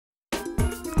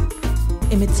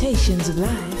Imitations of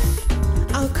life.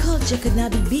 Our culture could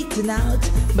not be beaten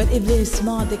out, but if they're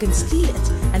smart, they can steal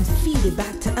it and feed it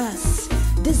back to us,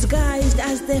 disguised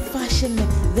as their fashion,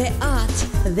 their art,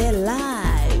 their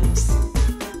lives.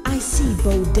 I see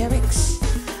Bo Derricks,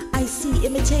 I see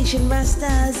imitation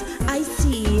rastas, I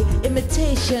see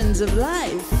imitations of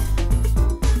life.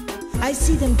 I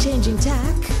see them changing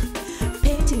tack,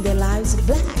 painting their lives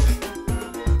black.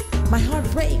 My heart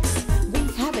breaks, we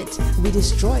have it, we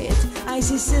destroy it. I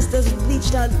see sisters with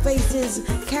bleached out faces,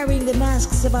 carrying the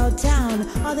masks about town.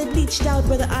 Are they bleached out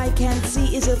where the eye can't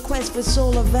see? Is a quest for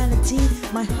soul or vanity?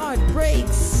 My heart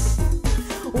breaks.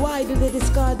 Why do they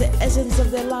discard the essence of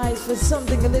their lives for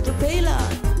something a little paler?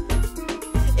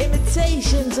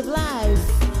 Imitations of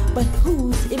life. But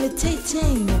who's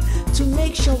imitating? To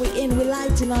make sure we're in, we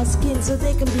lighten our skin so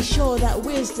they can be sure that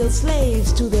we're still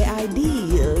slaves to their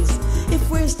ideals. If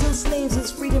we're still slaves,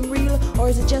 is freedom real? Or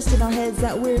is it just in our heads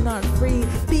that we're not free?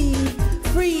 Be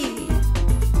free.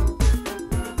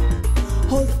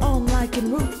 Hold on like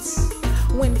in Roots,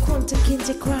 when Kunta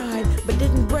Kinte cried but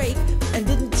didn't break and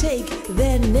didn't take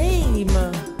their name.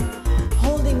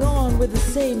 Holding on with the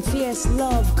same fierce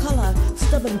love, color,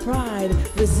 stubborn pride,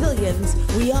 resilience,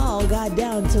 we all got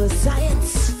down to a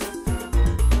science.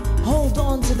 Hold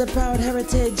on to the proud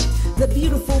heritage, the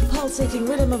beautiful pulsating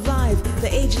rhythm of life,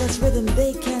 the ageless rhythm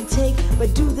they can't take,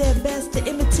 but do their best to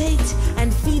imitate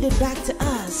and feed it back to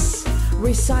us.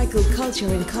 Recycled culture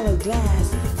in colored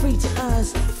glass, free to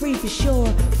us, free for sure,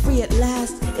 free at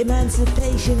last.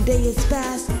 Emancipation Day is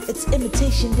past, it's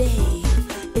Imitation Day.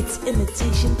 It's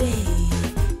Imitation Day.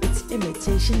 It's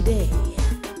Imitation Day.